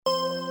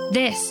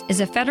This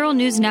is a Federal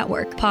News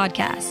Network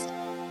podcast.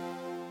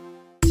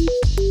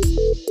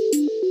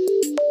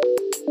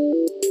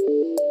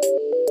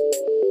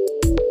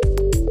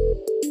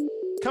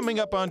 Coming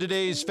up on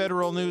today's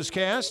Federal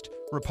Newscast,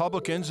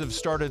 Republicans have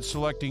started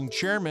selecting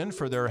chairmen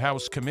for their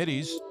House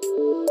committees.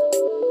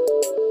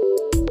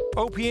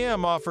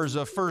 OPM offers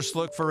a first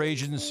look for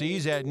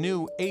agencies at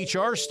new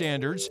HR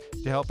standards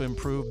to help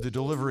improve the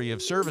delivery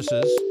of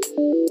services.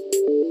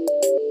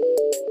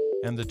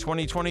 And the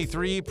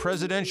 2023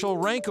 Presidential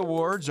Rank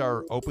Awards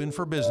are open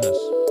for business.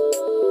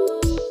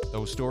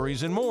 Those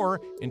stories and more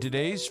in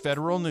today's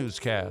Federal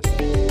Newscast.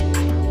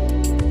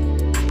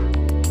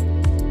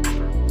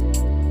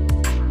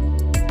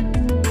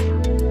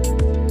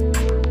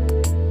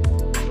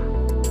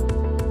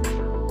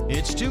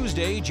 It's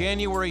Tuesday,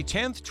 January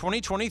 10th,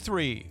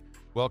 2023.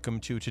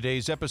 Welcome to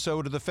today's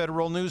episode of the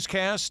Federal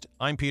Newscast.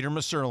 I'm Peter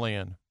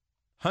Masurlian.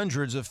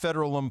 Hundreds of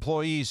federal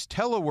employees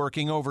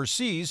teleworking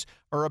overseas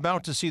are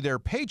about to see their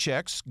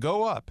paychecks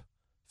go up.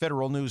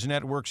 Federal News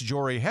Network's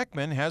Jory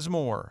Heckman has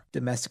more.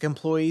 Domestic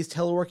employees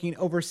teleworking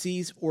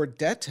overseas, or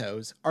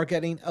DETOs, are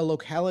getting a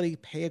locality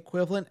pay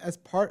equivalent as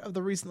part of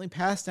the recently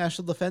passed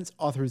National Defense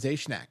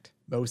Authorization Act.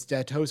 Most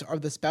DETOs are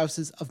the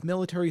spouses of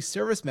military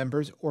service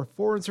members or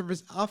foreign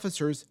service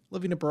officers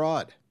living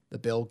abroad. The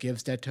bill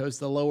gives DETOs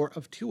the lower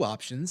of two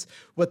options: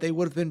 what they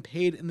would have been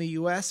paid in the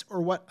U.S. or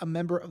what a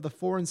member of the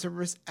Foreign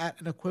Service at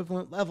an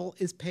equivalent level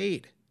is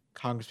paid.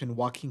 Congressman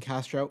Joaquin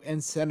Castro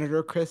and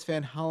Senator Chris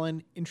Van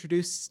Hollen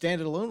introduced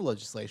stand-alone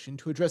legislation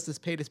to address this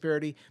pay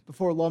disparity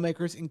before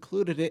lawmakers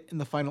included it in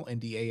the final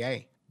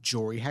NDAA.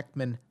 Jory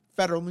Heckman,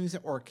 Federal News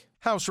Network.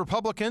 House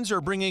Republicans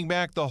are bringing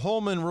back the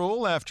Homeland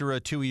rule after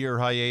a 2-year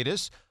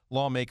hiatus.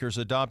 Lawmakers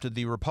adopted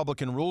the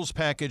Republican rules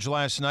package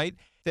last night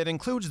that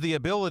includes the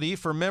ability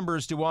for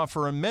members to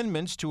offer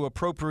amendments to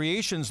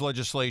appropriations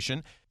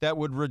legislation that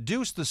would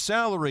reduce the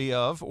salary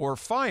of or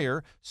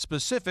fire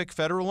specific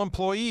federal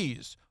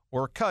employees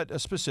or cut a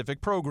specific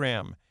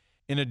program.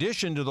 In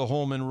addition to the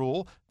Homeland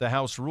rule, the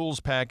House rules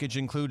package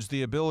includes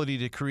the ability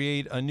to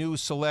create a new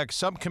select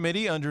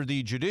subcommittee under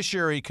the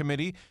Judiciary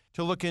Committee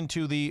to look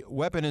into the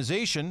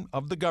weaponization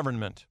of the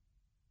government.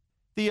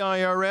 The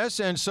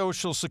IRS and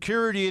Social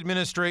Security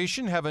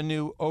Administration have a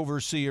new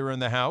overseer in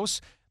the House.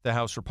 The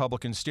House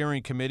Republican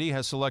Steering Committee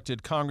has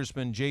selected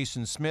Congressman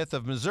Jason Smith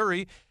of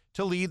Missouri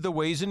to lead the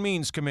Ways and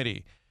Means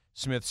Committee.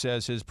 Smith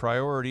says his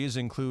priorities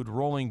include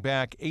rolling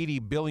back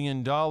 $80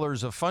 billion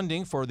of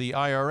funding for the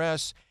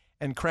IRS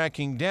and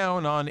cracking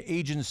down on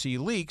agency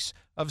leaks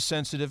of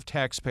sensitive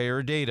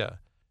taxpayer data.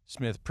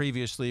 Smith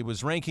previously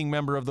was ranking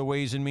member of the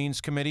Ways and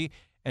Means Committee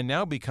and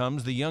now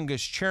becomes the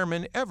youngest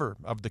chairman ever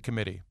of the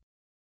committee.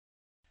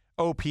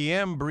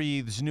 OPM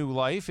breathes new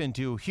life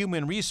into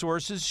Human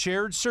Resources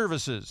Shared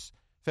Services.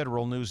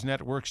 Federal News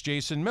Network's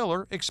Jason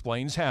Miller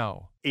explains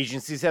how.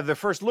 Agencies have their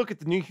first look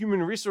at the new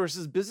Human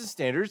Resources business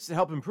standards to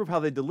help improve how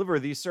they deliver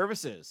these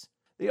services.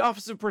 The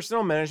Office of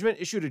Personnel Management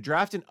issued a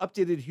draft and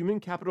updated Human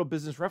Capital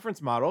Business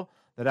Reference Model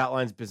that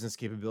outlines business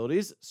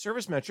capabilities,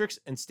 service metrics,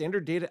 and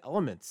standard data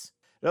elements.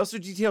 It also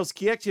details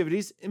key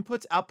activities,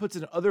 inputs, outputs,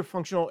 and other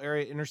functional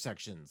area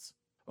intersections.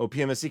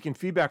 OPM is seeking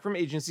feedback from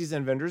agencies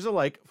and vendors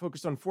alike,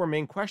 focused on 4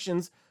 main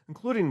questions,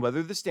 including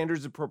whether the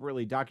standards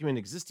appropriately document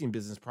existing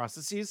business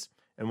processes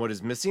and what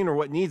is missing or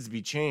what needs to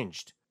be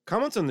changed.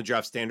 Comments on the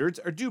draft standards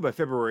are due by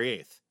February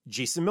 8th.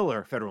 Jason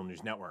Miller, Federal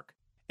News Network.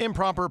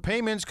 Improper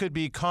payments could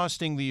be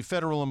costing the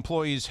Federal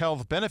Employees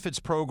Health Benefits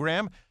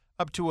Program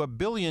up to $1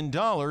 billion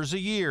a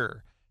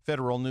year.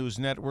 Federal News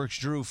Network's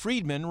Drew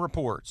Friedman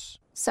reports.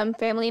 Some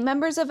family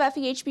members of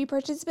FEHB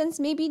participants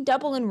may be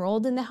double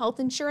enrolled in the health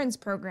insurance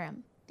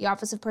program. The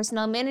Office of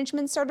Personnel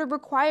Management started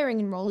requiring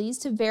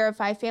enrollees to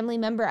verify family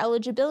member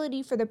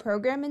eligibility for the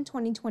program in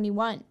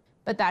 2021.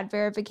 But that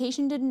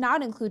verification did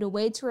not include a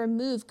way to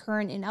remove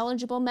current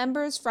ineligible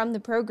members from the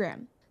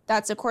program.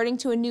 That's according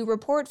to a new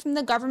report from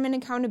the Government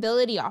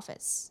Accountability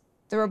Office.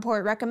 The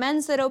report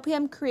recommends that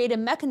OPM create a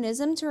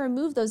mechanism to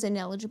remove those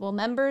ineligible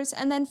members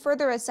and then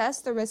further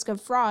assess the risk of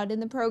fraud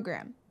in the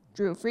program.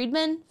 Drew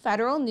Friedman,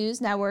 Federal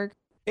News Network.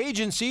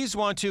 Agencies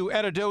want to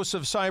add a dose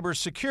of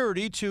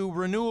cybersecurity to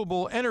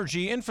renewable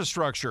energy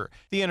infrastructure.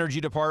 The Energy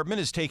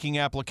Department is taking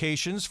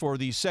applications for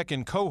the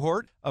second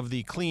cohort of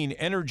the Clean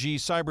Energy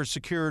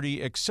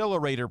Cybersecurity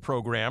Accelerator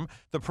Program.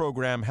 The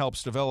program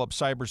helps develop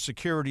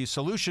cybersecurity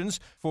solutions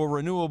for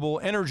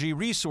renewable energy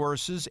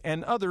resources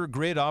and other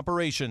grid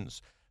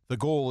operations. The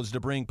goal is to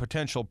bring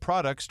potential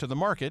products to the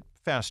market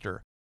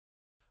faster.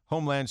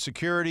 Homeland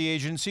Security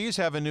agencies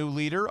have a new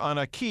leader on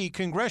a key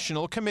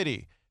congressional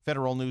committee.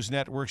 Federal News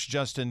Network's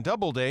Justin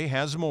Doubleday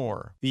has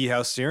more. The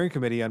House Steering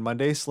Committee on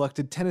Monday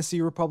selected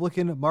Tennessee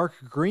Republican Mark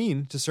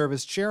Green to serve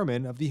as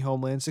chairman of the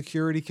Homeland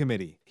Security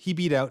Committee. He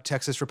beat out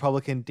Texas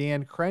Republican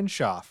Dan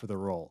Crenshaw for the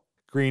role.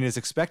 Green is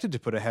expected to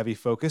put a heavy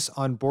focus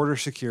on border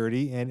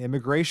security and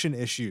immigration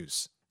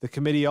issues. The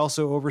committee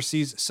also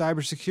oversees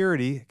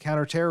cybersecurity,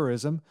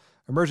 counterterrorism,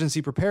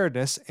 emergency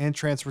preparedness, and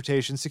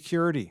transportation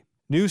security.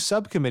 New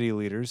subcommittee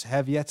leaders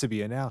have yet to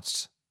be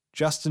announced.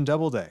 Justin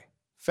Doubleday,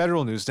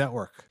 Federal News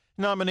Network.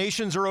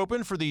 Nominations are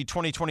open for the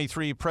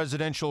 2023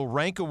 Presidential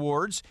Rank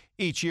Awards.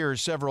 Each year,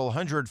 several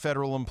hundred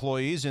federal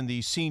employees in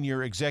the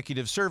senior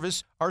executive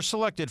service are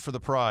selected for the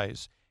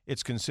prize.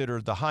 It's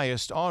considered the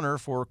highest honor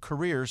for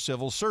career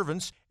civil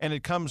servants, and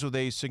it comes with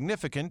a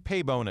significant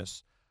pay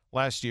bonus.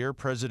 Last year,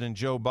 President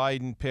Joe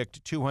Biden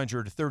picked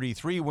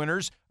 233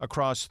 winners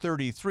across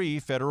 33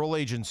 federal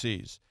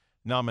agencies.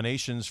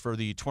 Nominations for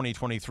the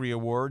 2023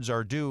 awards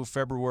are due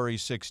February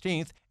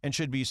 16th and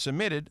should be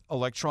submitted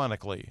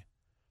electronically.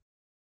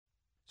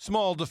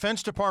 Small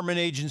Defense Department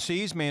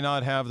agencies may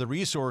not have the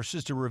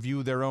resources to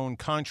review their own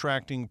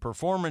contracting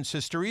performance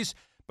histories,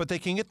 but they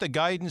can get the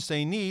guidance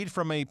they need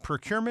from a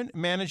procurement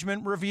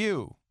management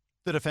review.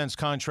 The Defense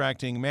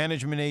Contracting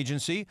Management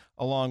Agency,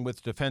 along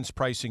with Defense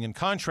Pricing and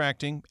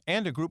Contracting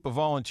and a group of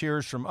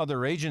volunteers from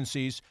other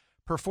agencies,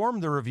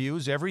 perform the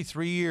reviews every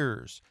 3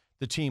 years.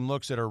 The team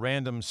looks at a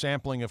random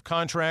sampling of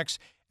contracts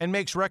and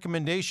makes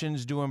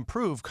recommendations to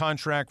improve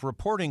contract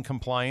reporting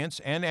compliance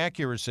and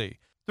accuracy.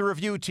 The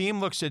review team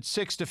looks at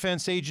 6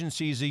 defense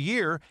agencies a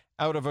year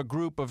out of a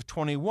group of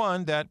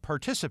 21 that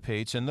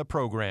participates in the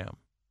program.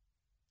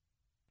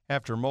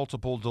 After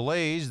multiple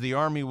delays, the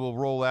Army will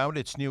roll out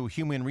its new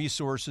Human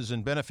Resources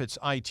and Benefits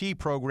IT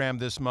program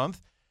this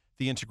month.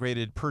 The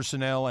Integrated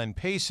Personnel and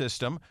Pay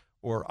System,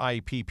 or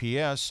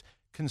IPPS,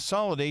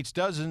 consolidates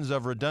dozens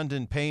of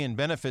redundant pay and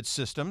benefits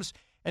systems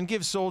and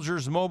gives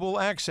soldiers mobile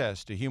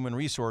access to human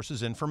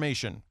resources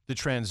information. The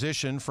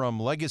transition from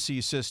legacy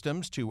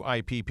systems to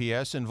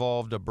IPPS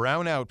involved a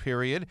brownout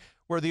period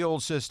where the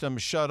old system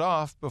shut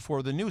off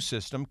before the new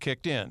system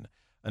kicked in.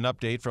 An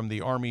update from the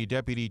Army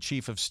Deputy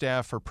Chief of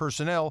Staff for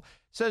Personnel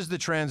says the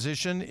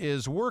transition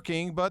is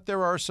working, but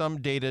there are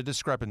some data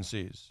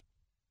discrepancies.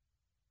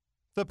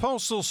 The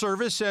Postal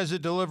Service says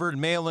it delivered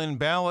mail-in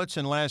ballots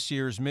in last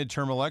year's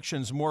midterm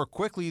elections more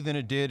quickly than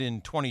it did in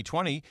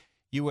 2020.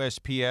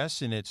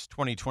 USPS, in its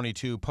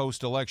 2022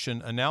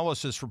 post-election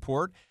analysis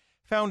report,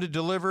 found it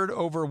delivered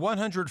over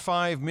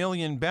 105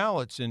 million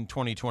ballots in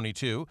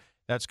 2022.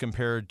 That's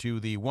compared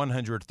to the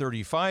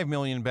 135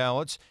 million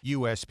ballots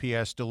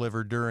USPS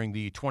delivered during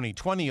the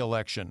 2020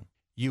 election.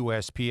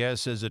 USPS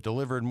says it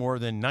delivered more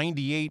than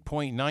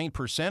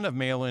 98.9% of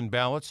mail-in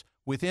ballots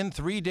within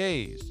 3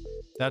 days.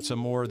 That's a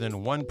more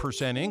than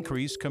 1%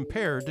 increase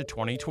compared to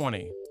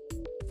 2020.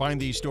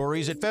 Find these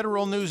stories at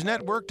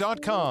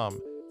federalnewsnetwork.com.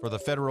 For the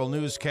Federal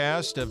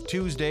Newscast of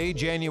Tuesday,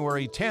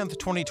 January 10th,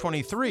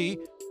 2023,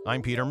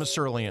 I'm Peter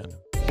Musurlian.